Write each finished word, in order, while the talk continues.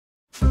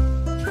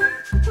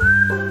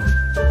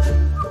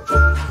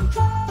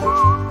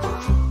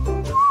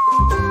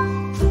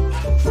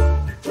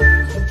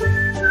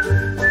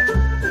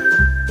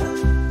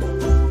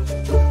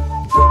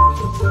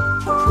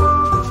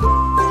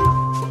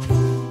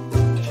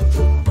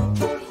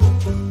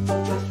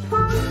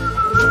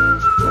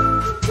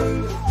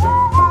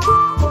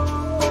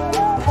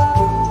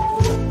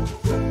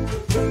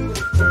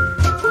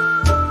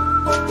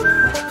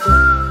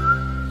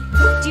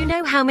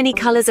many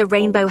colors a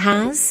rainbow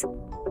has?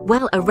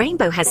 Well, a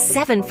rainbow has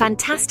 7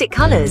 fantastic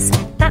colors.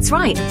 That's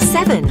right,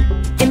 7.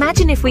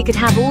 Imagine if we could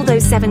have all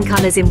those 7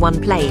 colors in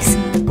one place.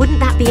 Wouldn't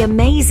that be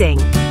amazing?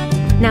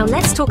 Now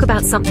let's talk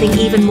about something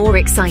even more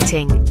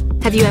exciting.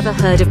 Have you ever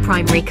heard of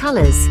primary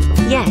colors?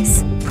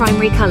 Yes,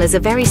 primary colors are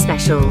very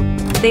special.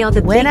 They are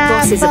the big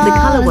bosses of the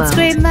color world.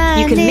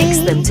 You can mix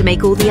them to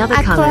make all the other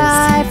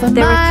colors.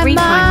 There are 3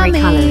 primary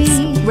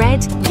colors: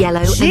 red,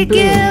 yellow, and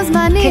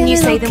blue. Can you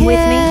say them with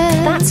me?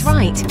 That's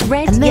right,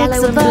 red,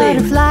 yellow, and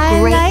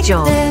blue. Great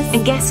job.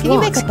 And guess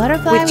what?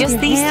 With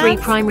just these 3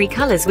 primary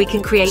colors, we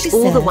can create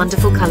all the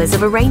wonderful colors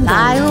of a rainbow.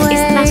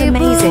 Isn't that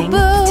amazing?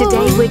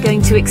 Today we're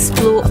going to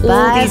explore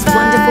all these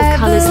wonderful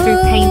colors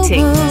through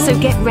painting. So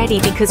get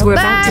ready because we're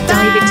about to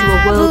dive into a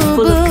world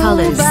full of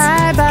colors.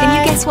 Can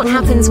you guess what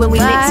happens when we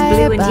mix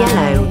blue and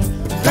yellow?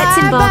 Let's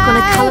embark on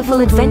a colorful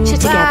adventure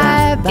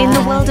together. In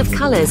the world of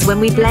colors, when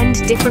we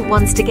blend different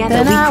ones together,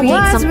 we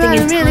create something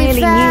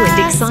entirely new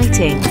and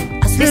exciting.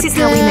 This is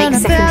how we make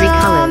secondary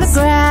colors.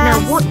 Now,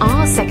 what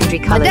are secondary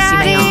colors, you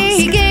may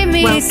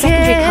ask? Well,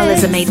 secondary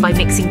colors are made by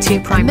mixing 2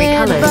 primary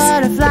colors.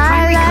 The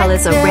primary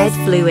colors are red,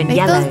 blue, and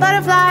yellow.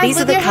 These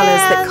are the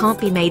colors that can't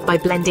be made by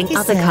blending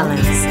other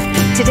colors.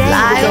 Today,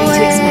 we're going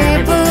to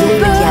experiment with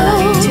blue and yellow,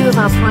 2 of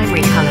our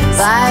primary colors.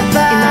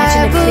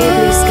 Imagine a clear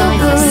blue sky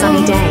on a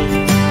sunny day.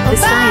 The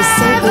sky is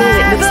so blue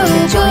it looks like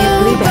a giant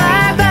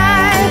blueberry.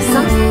 The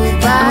sun?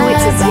 Oh,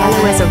 it's as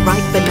yellow as a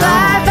ripe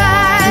banana.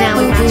 Now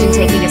imagine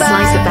taking a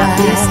slice of that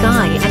blue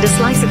sky and a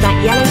slice of that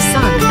yellow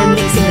sun and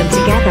mixing them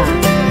together.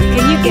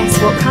 Can you guess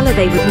what color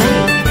they would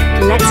make?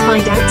 Let's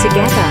find out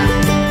together.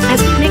 As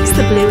we mix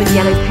the blue and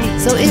yellow paint,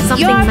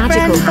 something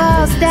magical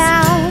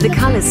happens. The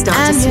colors start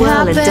to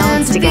swirl and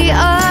dance together,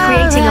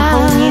 creating a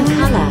whole new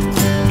color.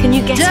 Can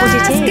you guess what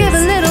it is?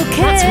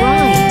 That's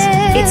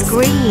right, it's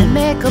green.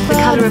 The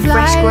color of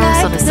fresh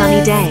grass on a sunny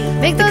day,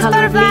 the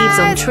color of leaves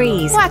on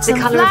trees, the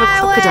color of a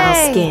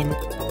crocodile skin.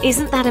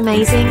 Isn't that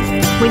amazing?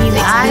 When you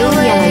mix blue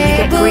and yellow,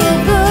 you get green.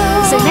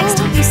 So next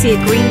time you see a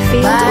green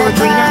field or a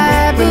green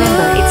apple,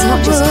 remember, it's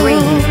not just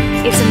green.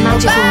 It's a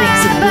magical mix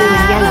of blue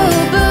and yellow.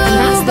 And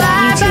that's the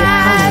beauty of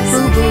colors.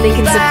 They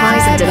can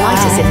surprise and delight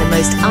us in the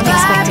most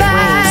unexpected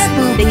ways.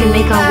 They can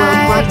make our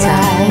world brighter,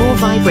 more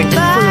vibrant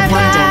and full of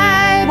wonder.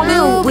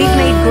 Wow, we've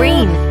made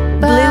green.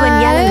 Blue and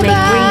yellow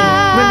make green.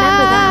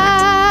 Remember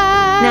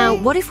that. Now,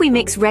 what if we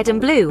mix red and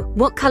blue?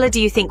 What color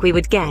do you think we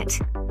would get?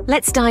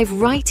 Let's dive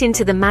right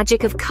into the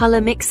magic of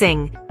color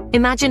mixing.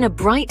 Imagine a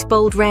bright,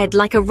 bold red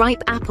like a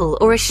ripe apple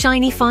or a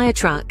shiny fire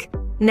truck.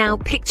 Now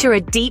picture a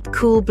deep,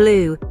 cool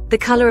blue, the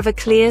color of a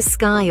clear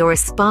sky or a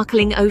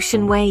sparkling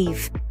ocean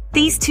wave.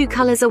 These 2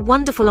 colors are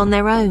wonderful on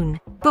their own.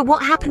 But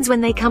what happens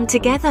when they come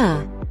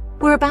together?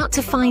 We're about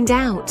to find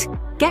out.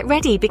 Get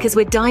ready because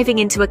we're diving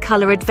into a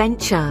color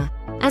adventure.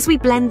 As we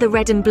blend the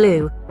red and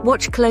blue,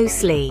 watch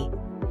closely.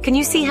 Can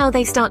you see how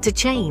they start to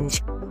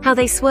change? How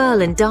they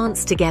swirl and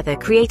dance together,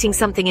 creating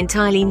something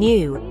entirely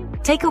new.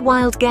 Take a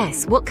wild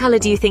guess, what color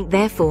do you think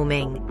they're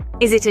forming?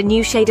 Is it a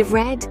new shade of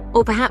red?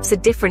 Or perhaps a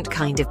different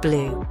kind of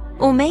blue?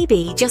 Or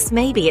maybe, just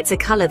maybe, it's a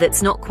color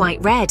that's not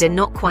quite red and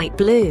not quite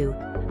blue.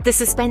 The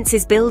suspense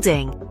is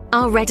building.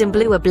 Our red and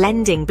blue are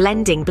blending,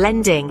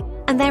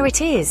 and there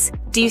it is.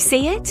 Do you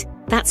see it?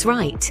 That's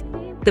right.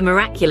 The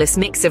miraculous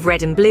mix of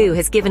red and blue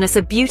has given us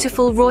a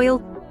beautiful royal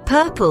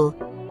purple.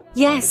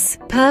 Yes,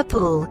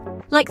 purple.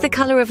 Like the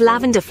color of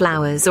lavender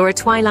flowers or a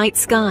twilight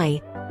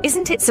sky.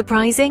 Isn't it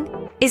surprising?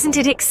 Isn't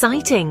it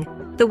exciting?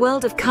 The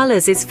world of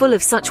colors is full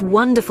of such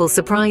wonderful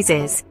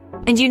surprises.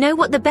 And you know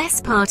what the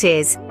best part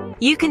is?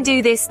 You can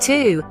do this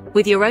too.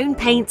 With your own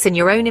paints and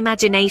your own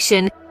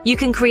imagination, you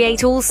can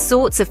create all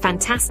sorts of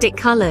fantastic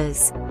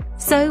colors.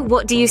 So,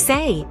 what do you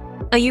say?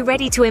 Are you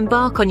ready to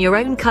embark on your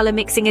own color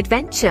mixing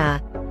adventure?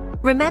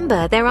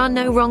 Remember, there are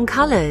no wrong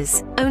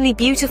colors, only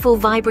beautiful,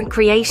 vibrant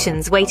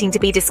creations waiting to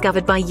be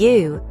discovered by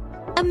you.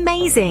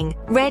 Amazing!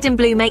 Red and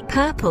blue make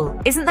purple.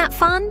 Isn't that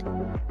fun?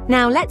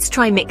 Now let's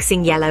try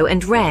mixing yellow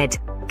and red.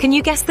 Can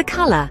you guess the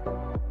color?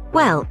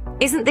 Well,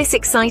 isn't this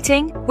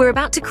exciting? We're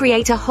about to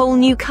create a whole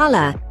new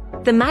color.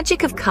 The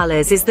magic of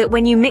colors is that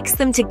when you mix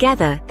them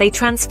together, they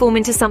transform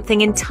into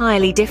something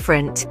entirely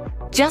different.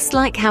 Just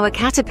like how a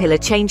caterpillar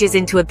changes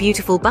into a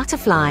beautiful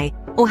butterfly,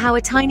 or how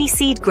a tiny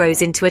seed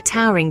grows into a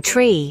towering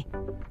tree.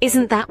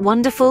 Isn't that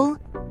wonderful?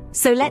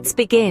 So let's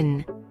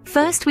begin.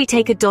 First, we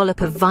take a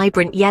dollop of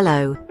vibrant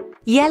yellow.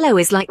 Yellow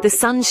is like the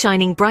sun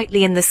shining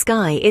brightly in the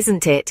sky,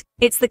 isn't it?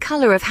 It's the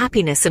color of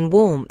happiness and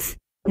warmth.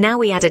 Now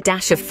we add a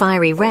dash of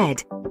fiery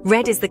red.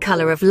 Red is the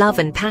color of love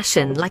and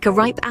passion, like a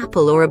ripe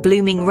apple or a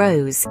blooming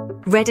rose.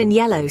 Red and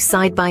yellow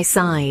side by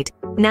side.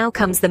 Now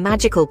comes the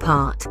magical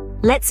part.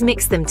 Let's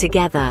mix them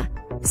together.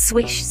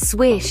 Swish,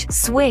 swish,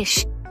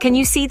 swish. Can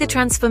you see the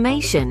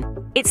transformation?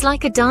 It's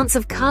like a dance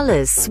of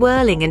colors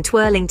swirling and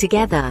twirling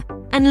together.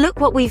 And look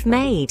what we've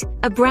made,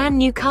 a brand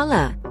new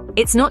color.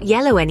 It's not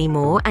yellow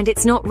anymore and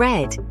it's not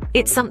red.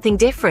 It's something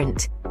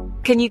different.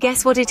 Can you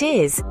guess what it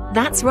is?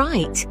 That's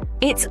right.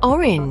 It's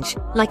orange,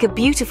 like a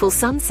beautiful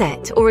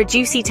sunset or a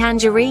juicy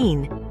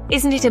tangerine.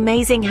 Isn't it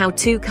amazing how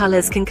two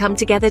colors can come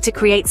together to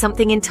create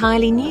something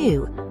entirely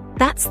new?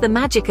 That's the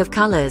magic of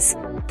colors.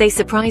 They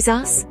surprise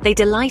us, they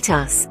delight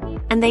us,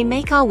 and they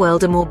make our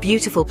world a more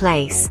beautiful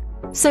place.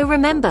 So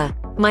remember,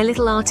 my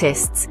little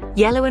artists,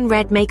 yellow and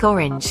red make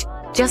orange,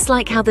 just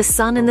like how the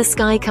sun and the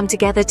sky come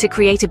together to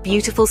create a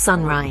beautiful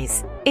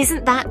sunrise.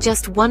 Isn't that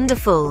just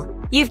wonderful?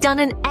 You've done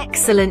an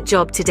excellent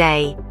job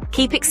today.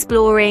 Keep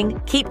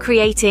exploring, keep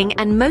creating,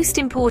 and most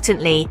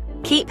importantly,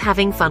 keep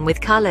having fun with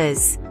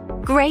colors.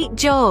 Great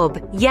job!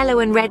 Yellow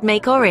and red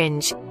make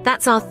orange.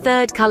 That's our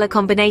third color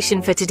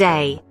combination for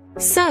today.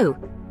 So,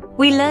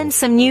 we learned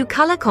some new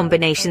color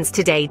combinations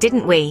today,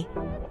 didn't we?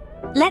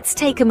 Let's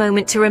take a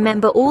moment to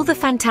remember all the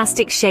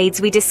fantastic shades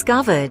we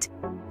discovered.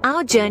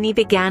 Our journey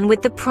began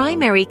with the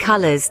primary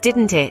colors,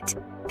 didn't it?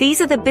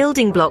 These are the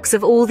building blocks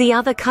of all the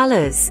other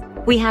colors.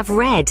 We have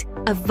red,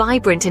 a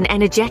vibrant and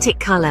energetic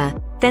color.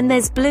 Then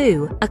there's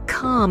blue, a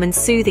calm and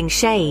soothing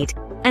shade.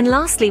 And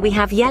lastly, we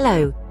have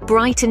yellow,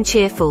 bright and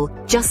cheerful,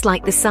 just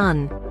like the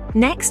sun.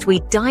 Next, we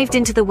dived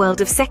into the world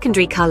of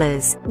secondary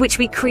colors, which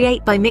we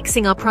create by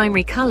mixing our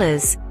primary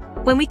colors.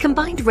 When we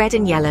combined red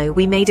and yellow,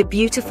 we made a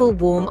beautiful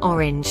warm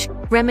orange,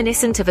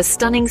 reminiscent of a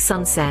stunning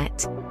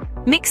sunset.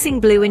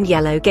 Mixing blue and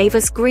yellow gave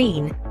us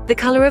green, the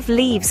color of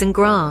leaves and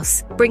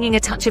grass, bringing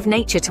a touch of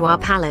nature to our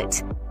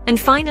palette. And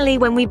finally,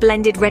 when we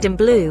blended red and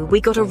blue,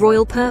 we got a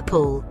royal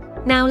purple.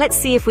 Now let's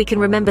see if we can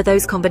remember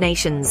those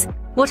combinations.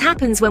 What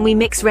happens when we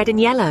mix red and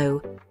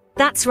yellow?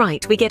 That's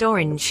right, we get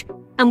orange.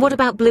 And what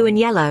about blue and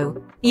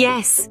yellow?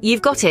 Yes,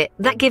 you've got it,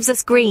 that gives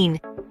us green.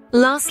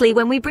 Lastly,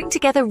 when we bring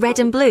together red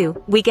and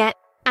blue, we get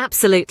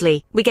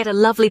a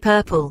lovely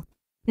purple.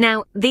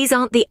 Now, these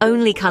aren't the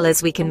only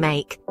colors we can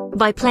make.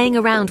 By playing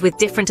around with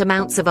different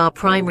amounts of our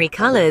primary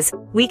colors,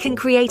 we can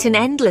create an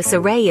endless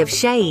array of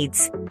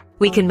shades.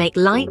 We can make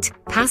light,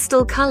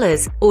 pastel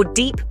colors, or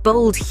deep,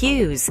 bold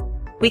hues.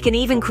 We can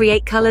even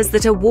create colors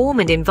that are warm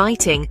and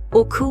inviting,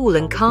 or cool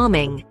and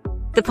calming.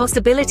 The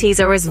possibilities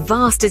are as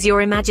vast as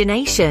your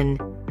imagination.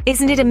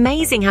 Isn't it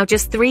amazing how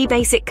just 3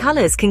 basic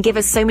colors can give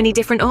us so many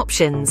different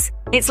options?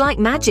 It's like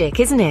magic,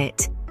 isn't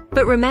it?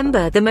 But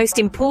remember, the most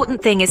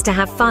important thing is to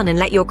have fun and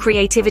let your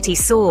creativity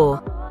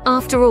soar.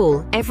 After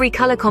all, every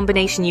color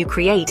combination you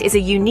create is a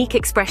unique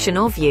expression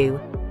of you.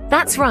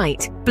 That's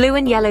right, blue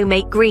and yellow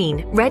make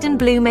green, red and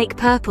blue make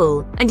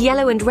purple, and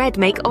yellow and red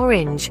make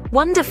orange.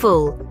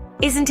 Wonderful!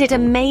 Isn't it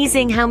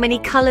amazing how many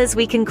colors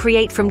we can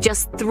create from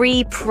just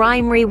 3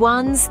 primary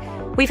ones?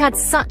 We've had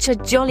such a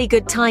jolly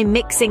good time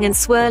mixing and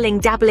swirling,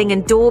 dabbling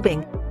and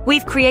daubing.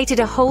 We've created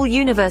a whole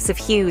universe of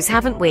hues,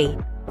 haven't we?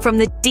 From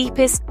the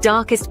deepest,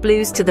 darkest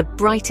blues to the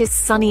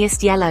brightest,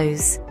 sunniest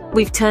yellows.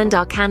 We've turned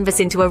our canvas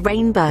into a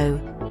rainbow.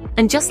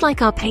 And just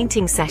like our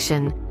painting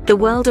session, the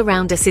world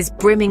around us is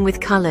brimming with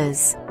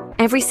colors.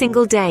 Every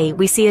single day,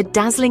 we see a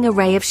dazzling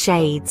array of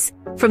shades,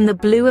 from the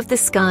blue of the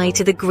sky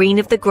to the green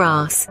of the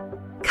grass.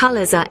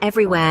 Colors are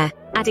everywhere,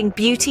 adding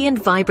beauty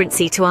and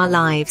vibrancy to our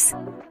lives.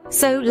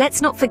 So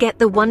let's not forget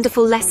the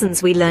wonderful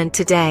lessons we learned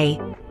today.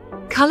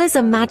 Colors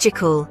are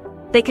magical.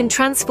 They can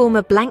transform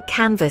a blank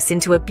canvas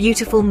into a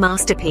beautiful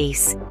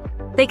masterpiece.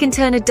 They can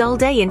turn a dull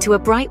day into a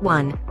bright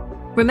one.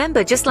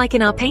 Remember, just like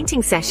in our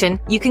painting session,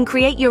 you can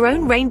create your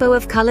own rainbow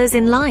of colors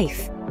in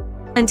life.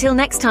 Until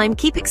next time,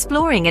 keep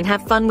exploring and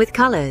have fun with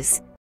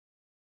colors.